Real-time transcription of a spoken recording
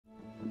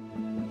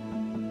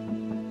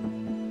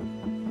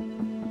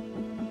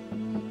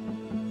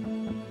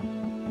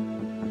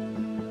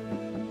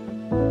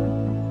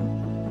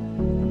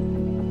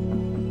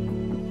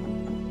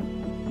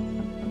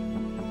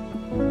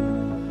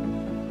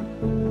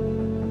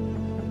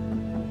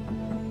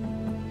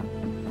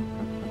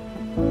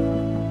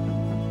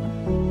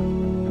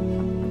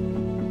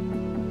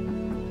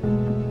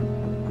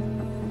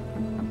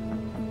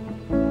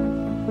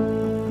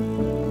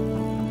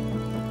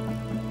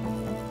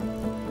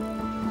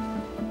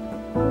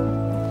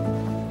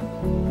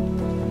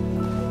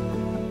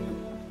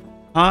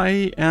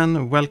Hi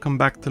and welcome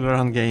back to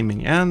Larand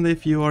Gaming, and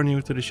if you are new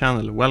to the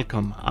channel,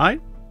 welcome. I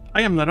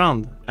am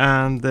Larand,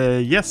 and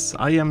yes,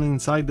 I am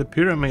inside the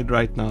pyramid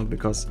right now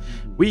because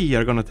we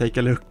are gonna take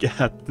a look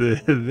at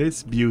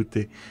this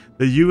beauty,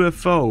 the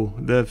UFO,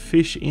 the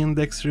fish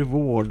index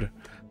reward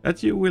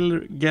that you will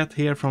get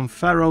here from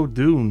Pharaoh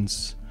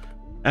Dunes.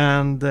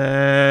 And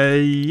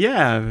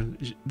yeah,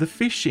 the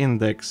fish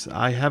index,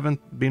 I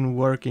haven't been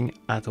working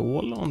at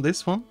all on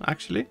this one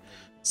actually.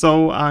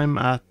 So I'm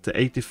at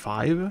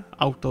 85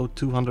 out of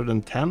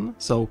 210,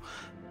 so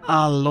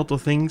a lot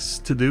of things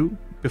to do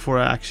before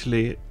I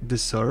actually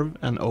deserve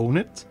and own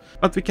it.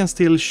 But we can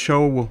still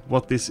show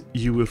what this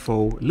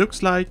UFO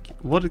looks like,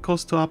 what it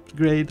costs to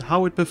upgrade,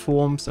 how it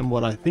performs and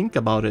what I think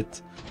about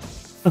it.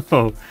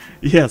 Oh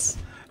yes,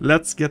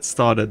 let's get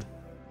started.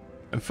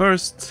 And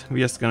first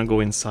we're just gonna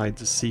go inside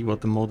to see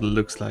what the model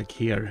looks like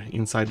here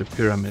inside the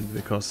pyramid,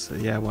 because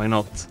yeah, why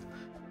not?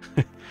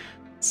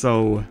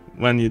 So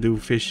when you do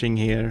fishing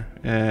here,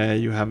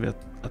 you have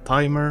a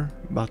timer,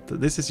 but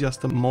this is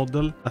just a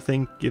model. I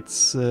think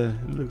it's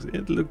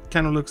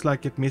kind of looks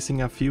like it's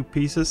missing a few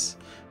pieces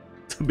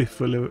to be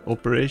fully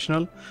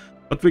operational.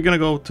 But we're gonna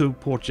go to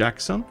Port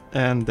Jackson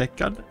and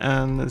Deckard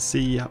and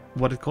see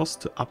what it costs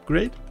to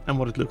upgrade and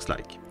what it looks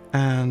like.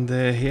 And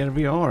here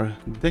we are,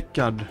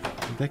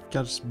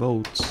 Deckard's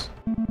boats.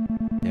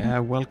 Yeah,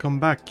 welcome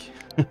back.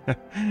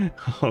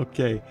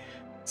 Okay.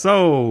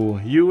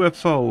 So,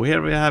 UFO,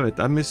 here we have it,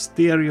 a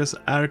mysterious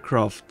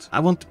aircraft.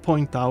 I want to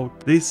point out,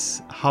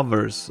 this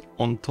hovers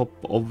on top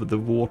of the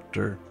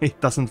water.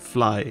 It doesn't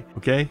fly,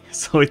 okay?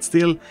 So it's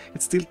still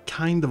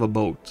kind of a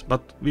boat,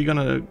 but we're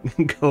gonna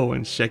go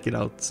and check it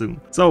out soon.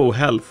 So,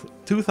 health,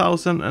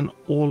 2000 and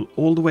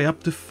all the way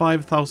up to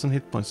 5000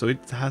 hit points, so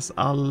it has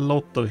a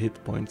lot of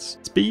hit points.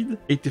 Speed,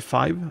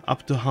 85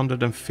 up to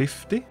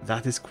 150,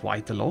 that is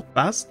quite a lot.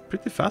 Fast,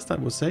 pretty fast I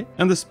would say.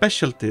 And the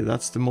specialty,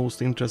 that's the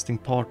most interesting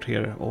part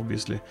here,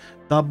 obviously.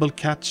 Double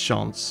catch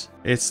chance.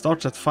 It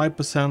starts at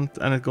 5%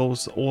 and it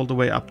goes all the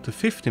way up to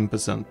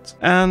 15%.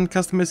 And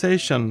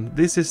customization,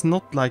 this is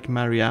not like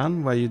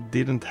Marianne where you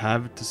didn't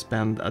have to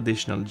spend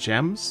additional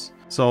gems.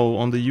 So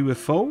on the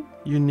UFO,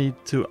 you need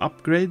to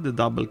upgrade the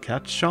double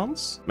catch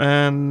chance.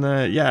 And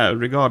yeah,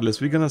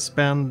 regardless, we're gonna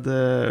spend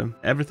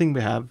everything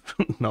we have.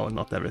 No,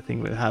 not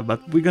everything we have,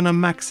 but we're gonna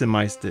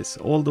maximize this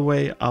all the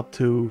way up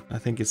to, I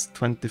think it's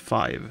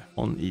 25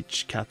 on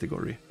each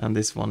category. And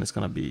this one is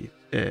gonna be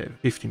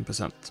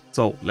 15%.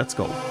 So let's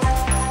go.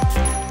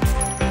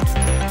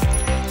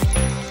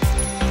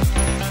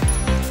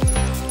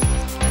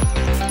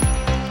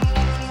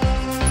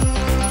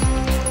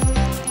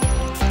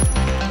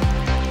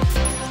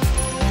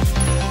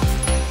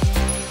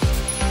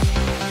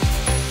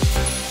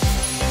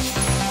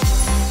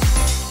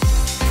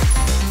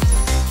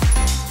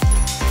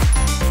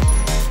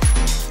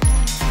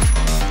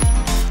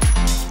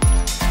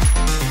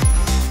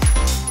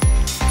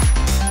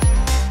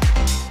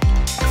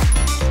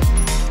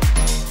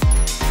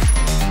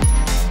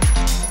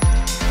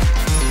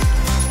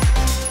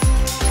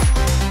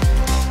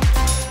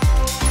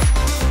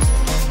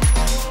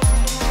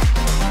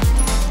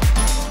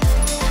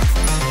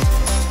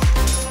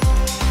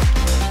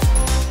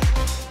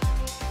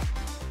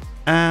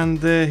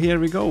 And here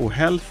we go,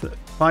 health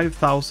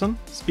 5000,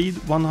 speed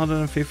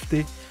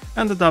 150,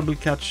 and the double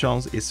catch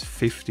chance is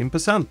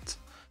 15%.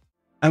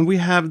 And we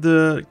have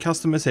the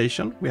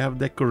customization, we have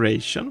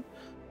decoration,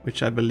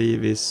 which I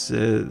believe is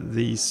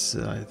these,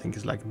 I think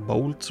it's like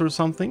bolts or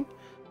something.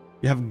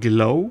 We have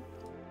glow,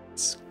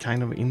 it's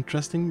kind of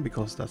interesting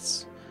because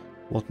that's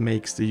what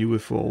makes the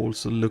UFO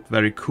also look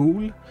very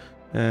cool.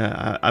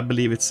 I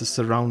believe it's a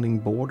surrounding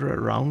border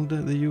around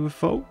the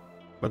UFO,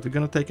 but we're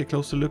gonna take a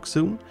closer look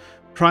soon.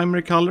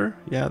 Primary color,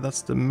 yeah,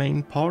 that's the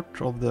main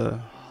part of the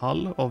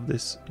hull of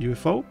this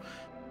UFO.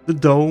 The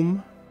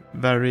dome,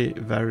 very,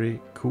 very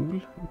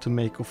cool to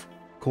make. Of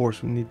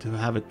course, we need to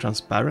have it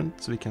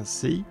transparent so we can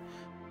see.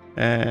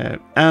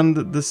 And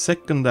the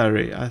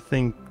secondary, I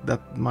think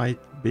that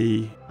might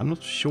be, I'm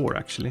not sure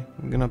actually.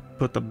 I'm gonna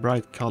put a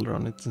bright color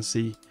on it and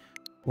see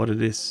what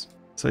it is.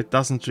 So it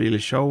doesn't really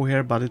show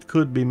here, but it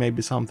could be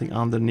maybe something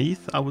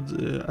underneath, I would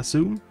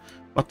assume.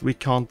 But we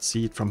can't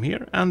see it from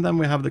here. And then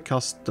we have the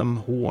custom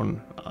horn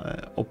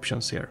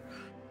options here.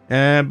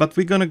 But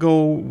we're gonna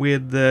go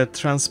with the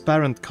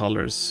transparent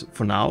colors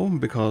for now,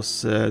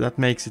 because that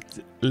makes it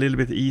a little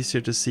bit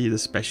easier to see the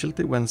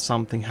specialty when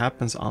something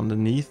happens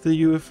underneath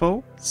the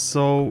UFO.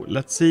 So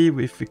let's see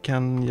if we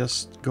can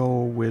just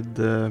go with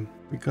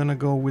we're gonna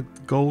go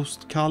with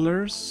ghost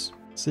colors.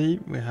 See,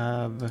 we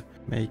have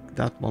make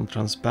that one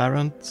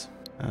transparent,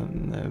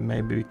 and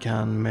maybe we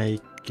can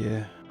make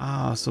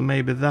so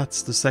maybe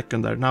that's the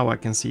secondary. Now I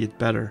can see it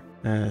better.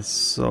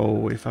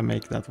 So if I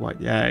make that white,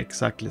 yeah,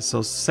 exactly.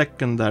 So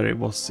secondary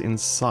was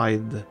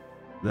inside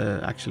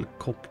the actual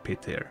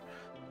cockpit here,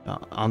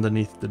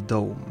 underneath the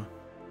dome.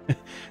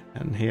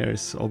 And here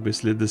is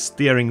obviously the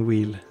steering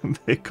wheel,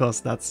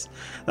 because that's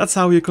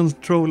how you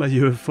control a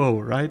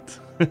UFO, right?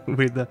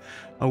 With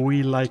a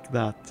wheel like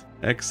that.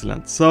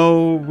 Excellent.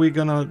 So we're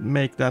gonna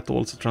make that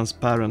also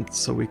transparent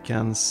so we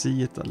can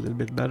see it a little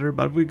bit better,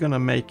 but we're gonna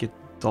make it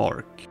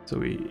dark so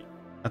we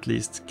at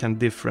least can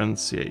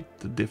differentiate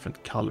the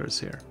different colors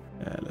here.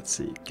 Let's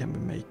see, can we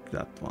make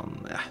that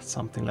one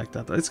something like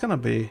that? It's gonna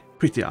be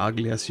pretty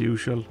ugly as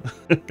usual.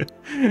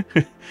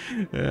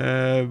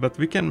 But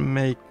we can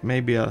make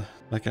maybe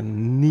like a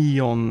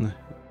neon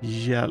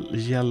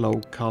yellow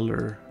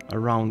color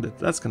around it.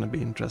 That's gonna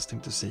be interesting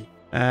to see.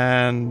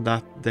 And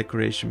that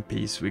decoration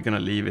piece, we're gonna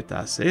leave it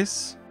as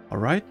is. All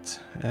right,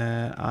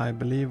 I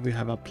believe we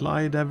have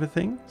applied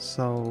everything,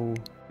 so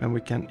and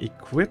we can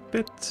equip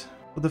it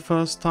for the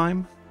first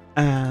time.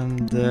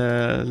 And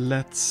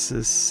let's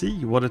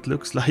see what it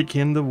looks like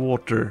in the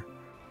water.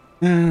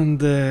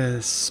 And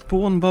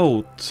spawn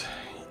boat.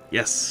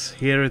 Yes,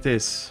 here it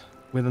is,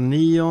 with a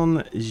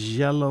neon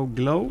yellow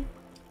glow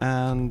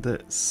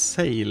and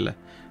sail.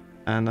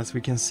 And as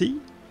we can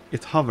see,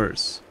 it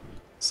hovers.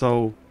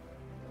 So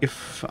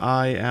if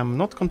I am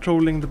not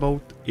controlling the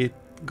boat, it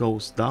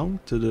goes down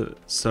to the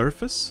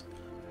surface.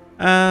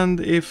 And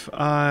if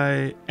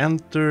I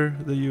enter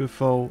the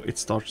UFO, it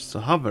starts to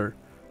hover.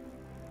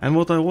 And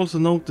what I also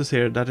notice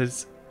here, that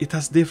it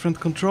has different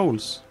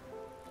controls.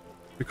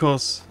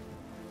 Because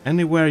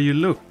anywhere you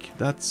look,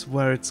 that's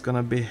where it's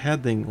gonna be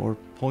heading or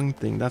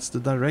pointing. That's the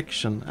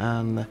direction.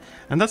 And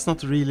that's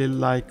not really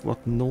like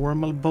what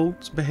normal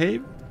boats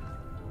behave.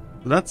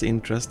 So that's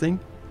interesting.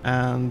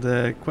 And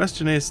the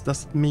question is,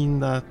 does it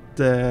mean that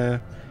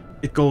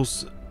it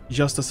goes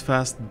just as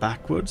fast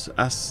backwards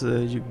as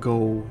you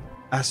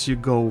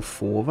go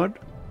forward?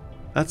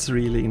 That's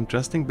really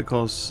interesting,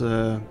 because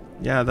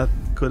yeah, that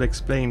could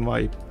explain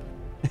why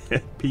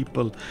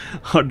people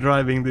are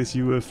driving this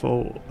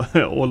UFO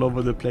all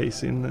over the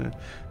place in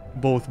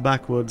both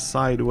backwards,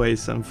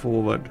 sideways and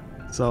forward.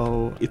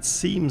 So it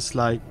seems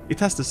like it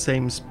has the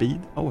same speed.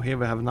 Oh, here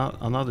we have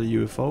another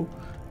UFO.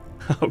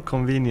 How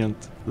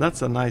convenient.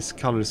 That's a nice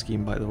color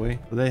scheme, by the way.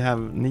 They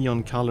have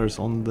neon colors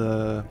on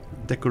the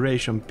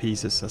decoration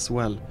pieces as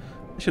well.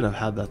 I should have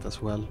had that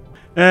as well.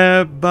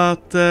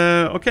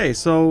 Okay,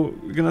 so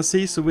we're gonna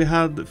see. So we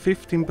had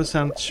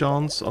 15%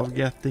 chance of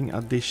getting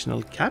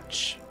additional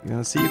catch. We're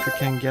gonna see if we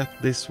can get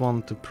this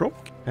one to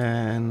proc,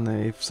 and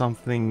if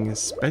something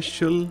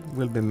special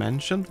will be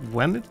mentioned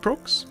when it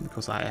procs,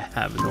 because I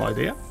have no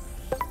idea.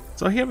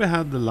 So here we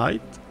had the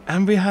light,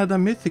 and we had a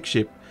mythic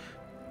ship,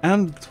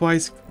 and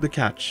twice the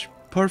catch.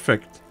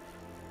 Perfect.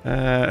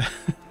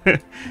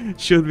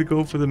 Should we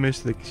go for the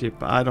mythic ship?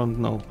 I don't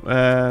know.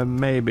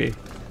 Maybe.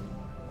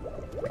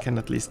 I can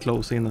at least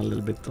close in a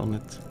little bit on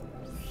it.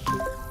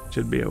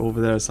 Should be over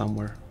there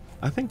somewhere.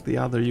 I think the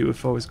other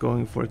UFO is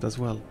going for it as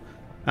well.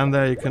 And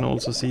there you can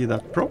also see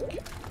that proc.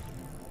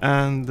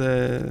 And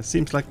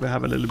seems like we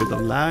have a little bit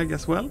of lag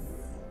as well.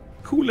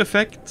 Cool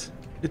effect.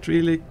 It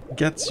really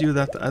gets you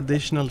that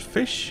additional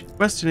fish.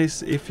 Question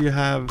is if you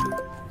have...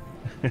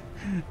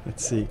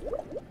 Let's see.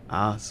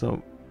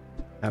 So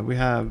we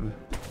have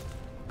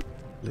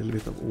a little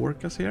bit of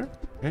orcas here.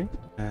 Okay.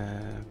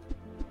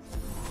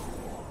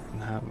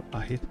 Have a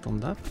hit on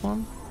that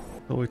one.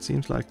 So it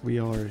seems like we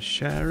are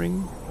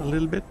sharing a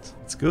little bit.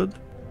 It's good.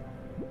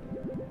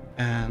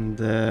 And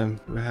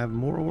we have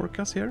more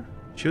orcas here.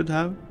 Should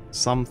have.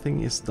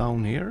 Something is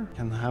down here.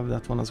 Can have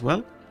that one as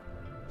well.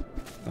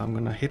 I'm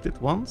gonna hit it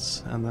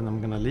once and then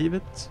I'm gonna leave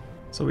it.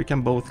 So we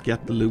can both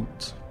get the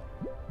loot.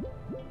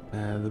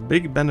 The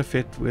big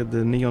benefit with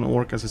the neon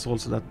orcas is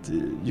also that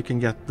you can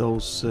get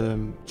those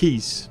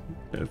keys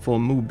for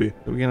Mubi.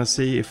 We're gonna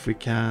see if we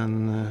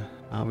can...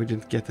 we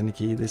didn't get any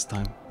key this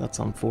time. That's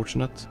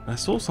unfortunate. I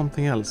saw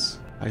something else.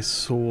 I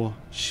saw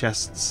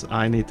chests.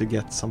 I need to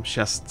get some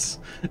chests.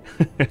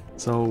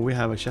 So we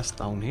have a chest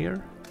down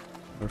here.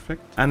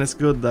 Perfect. And it's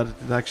good that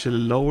it actually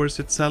lowers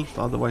itself.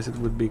 Otherwise it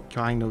would be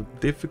kind of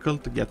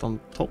difficult to get on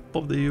top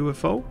of the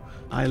UFO.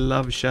 I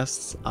love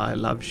chests. I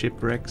love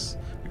shipwrecks.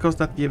 Because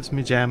that gives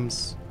me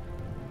gems.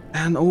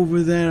 And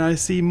over there I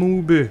see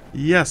Mubi.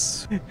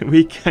 Yes,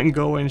 we can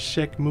go and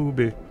check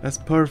Mubi. That's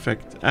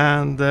perfect.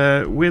 And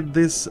with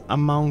this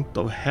amount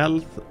of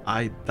health,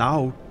 I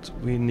doubt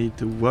we need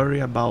to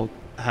worry about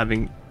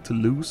having to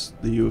lose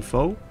the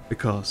UFO.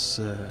 Because,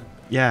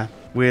 yeah,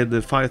 with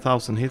the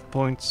 5,000 hit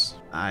points,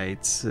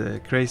 it's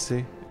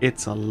crazy.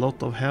 It's a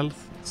lot of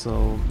health,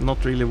 so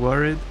not really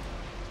worried.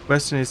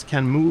 Question is,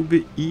 can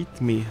Mubi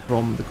eat me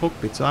from the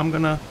cockpit? So I'm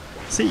gonna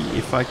see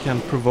if I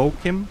can provoke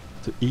him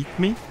to eat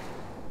me.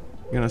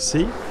 I'm gonna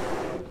see.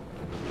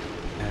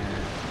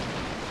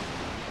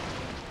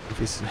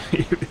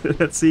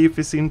 Let's see if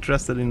he's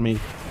interested in me.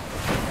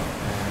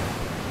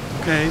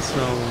 Okay,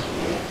 so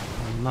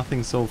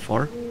nothing so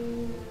far.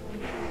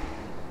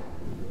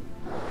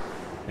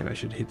 Maybe I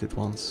should hit it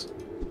once.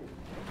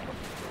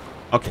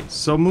 Okay,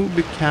 so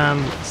Mubi can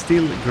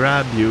still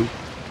grab you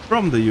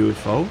from the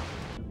UFO.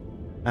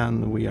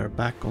 And we are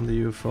back on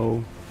the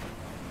UFO.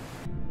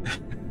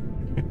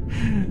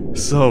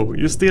 So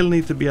you still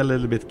need to be a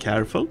little bit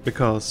careful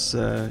because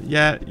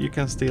yeah, you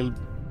can still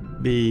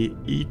be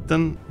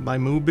eaten by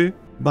Mubi,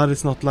 but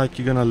it's not like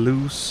you're gonna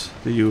lose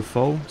the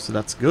UFO, so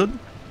that's good.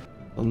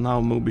 So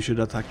now Mubi should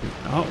attack me.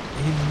 Oh,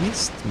 he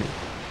missed me.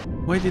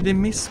 Why did he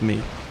miss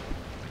me?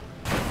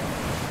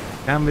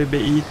 Can we be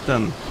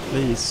eaten,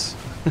 please?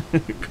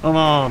 Come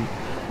on.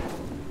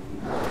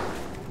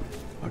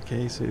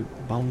 Okay, so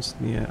it bounced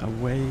me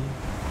away.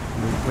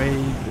 The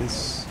wave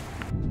is...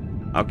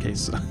 Okay,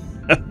 so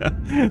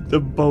the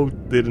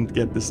boat didn't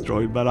get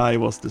destroyed, but I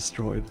was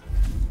destroyed.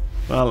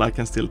 Well, I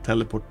can still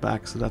teleport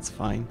back, so that's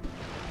fine.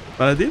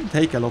 But I did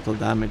take a lot of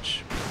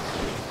damage.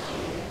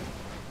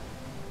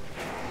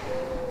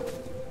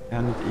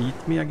 Can it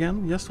eat me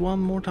again? Just one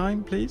more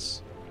time,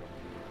 please.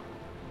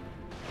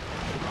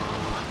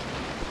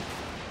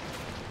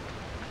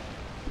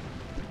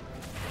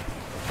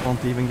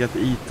 Can't even get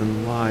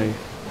eaten. Why?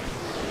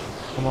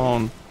 Come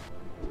on.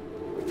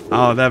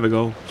 Oh, there we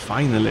go.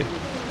 Finally.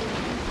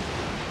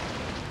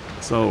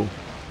 So,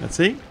 let's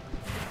see.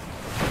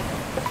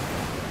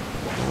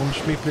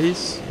 Launch me,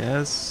 please.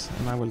 Yes.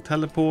 And I will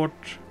teleport.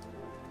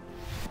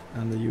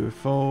 And the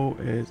UFO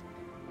is...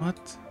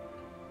 What?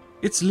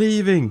 It's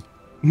leaving!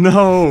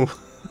 No!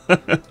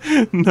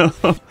 No!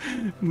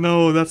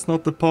 No, that's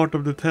not the part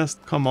of the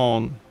test. Come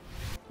on.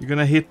 You're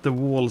gonna hit the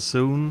wall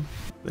soon.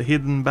 The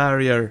hidden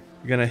barrier.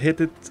 You're gonna hit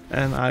it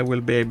and I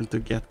will be able to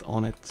get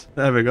on it.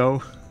 There we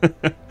go.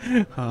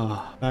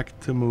 Back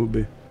to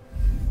Mubi.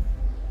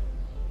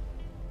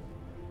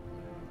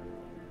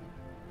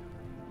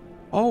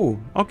 Oh,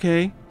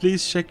 okay.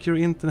 Please check your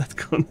internet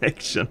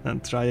connection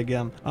and try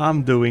again.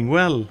 I'm doing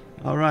well.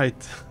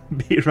 Alright.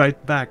 Be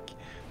right back.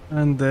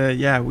 And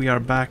yeah, we are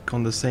back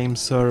on the same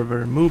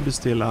server. Mubi's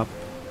still up.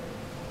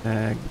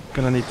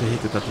 Gonna need to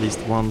hit it at least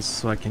once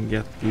so I can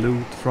get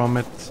loot from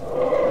it.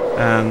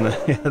 And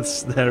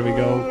yes, there we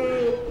go.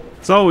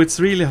 So it's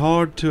really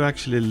hard to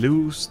actually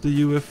lose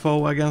the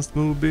UFO against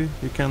Mubi.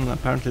 You can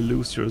apparently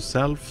lose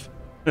yourself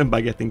by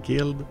getting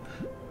killed.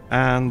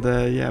 And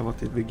yeah, what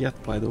did we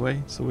get, by the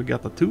way? So we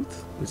got a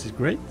tooth, which is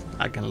great.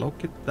 I can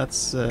lock it.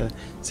 That's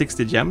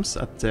 60 gems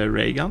at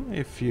Reagan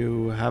if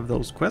you have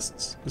those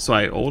quests. So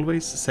I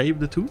always save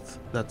the tooth.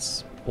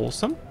 That's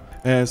awesome.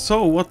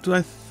 So what do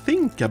I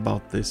think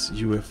about this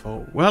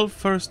UFO? Well,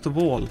 first of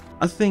all,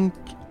 I think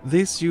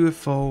this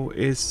UFO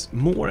is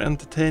more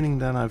entertaining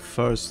than I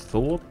first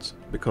thought,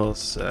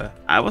 because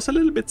I was a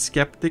little bit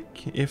skeptic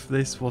if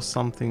this was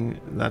something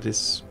that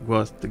is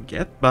worth to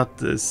get, but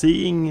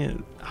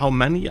seeing how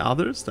many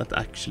others that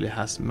actually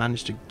has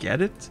managed to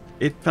get it,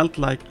 it felt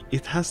like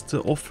it has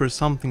to offer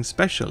something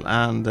special,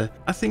 and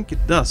I think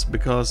it does,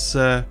 because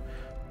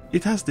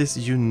it has this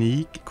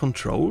unique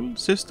control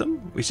system,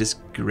 which is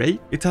great.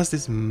 It has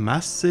this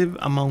massive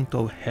amount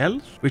of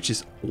health, which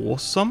is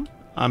awesome.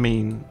 I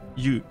mean,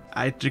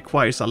 it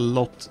requires a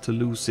lot to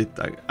lose it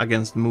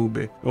against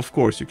Mubi. Of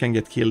course, you can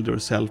get killed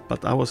yourself,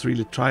 but I was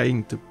really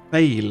trying to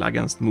fail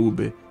against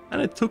Mubi,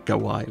 and it took a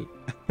while.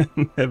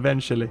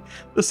 Eventually,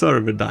 the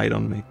server died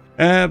on me.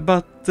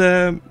 But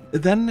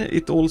then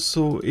it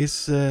also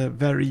is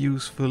very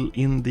useful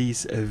in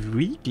these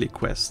weekly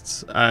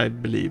quests, I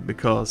believe,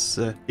 because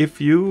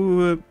if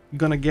you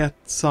gonna get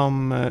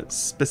some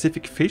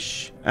specific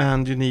fish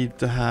and you need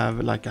to have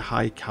like a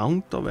high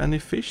count of any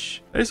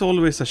fish, there is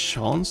always a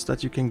chance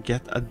that you can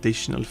get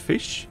additional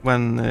fish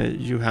when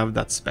you have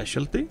that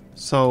specialty.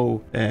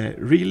 So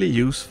really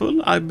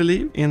useful, I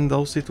believe, in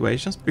those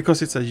situations,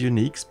 because it's a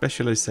unique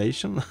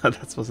specialization.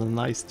 That was a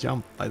nice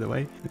jump, by the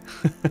way.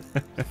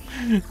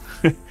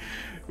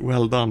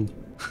 Well done.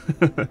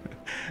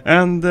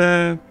 And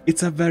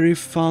it's a very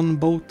fun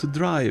boat to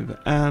drive,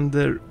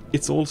 and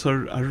it's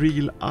also a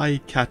real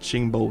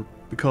eye-catching boat,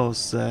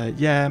 because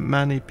yeah,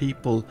 many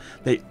people,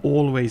 they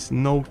always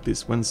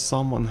notice when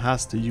someone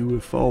has the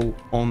UFO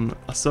on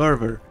a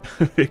server,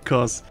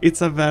 because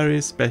it's a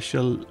very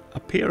special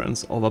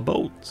appearance of a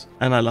boat,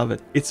 and I love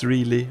it. It's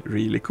really,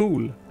 really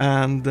cool.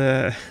 And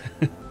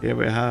here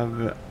we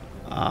have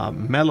a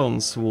melon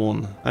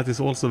swan. That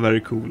is also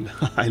very cool.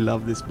 I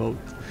love this boat.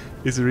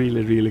 It's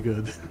really, really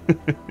good.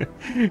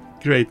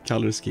 Great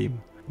color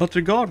scheme. But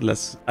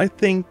regardless, I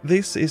think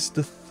this is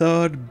the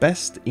third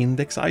best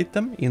index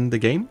item in the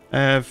game.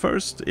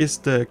 First is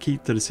the key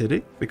to the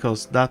city,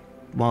 because that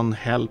one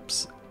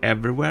helps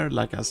everywhere,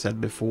 like I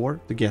said before,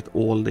 to get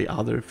all the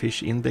other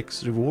fish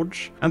index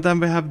rewards. And then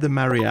we have the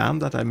Marianne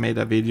that I made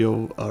a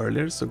video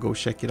earlier, so go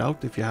check it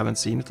out if you haven't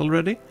seen it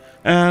already.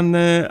 And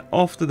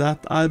after that,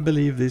 I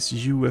believe this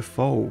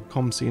UFO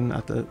comes in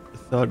at the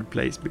third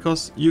place,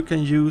 because you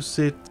can use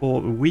it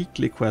for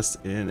weekly quests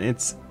and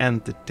it's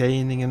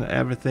entertaining and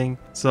everything.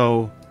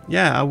 So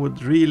yeah, I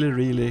would really,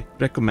 really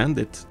recommend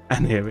it.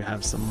 And here we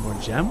have some more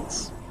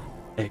gems.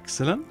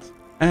 Excellent.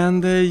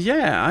 And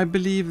yeah, I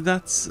believe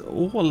that's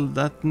all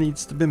that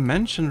needs to be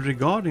mentioned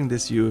regarding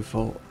this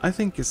UFO. I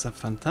think it's a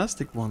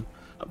fantastic one.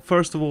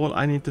 First of all,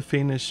 I need to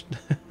finish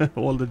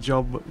all the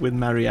job with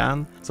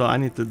Marianne, so I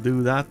need to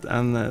do that,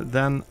 and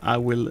then I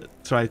will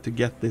try to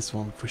get this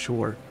one for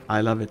sure.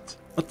 I love it.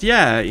 But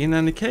yeah, in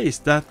any case,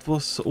 that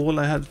was all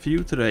I had for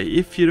you today.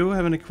 If you do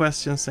have any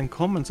questions and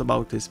comments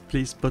about this,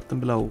 please put them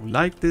below.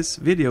 Like this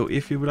video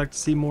if you would like to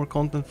see more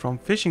content from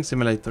Fishing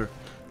Simulator.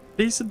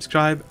 Please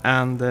subscribe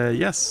and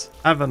yes,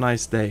 have a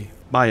nice day.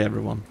 Bye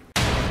everyone.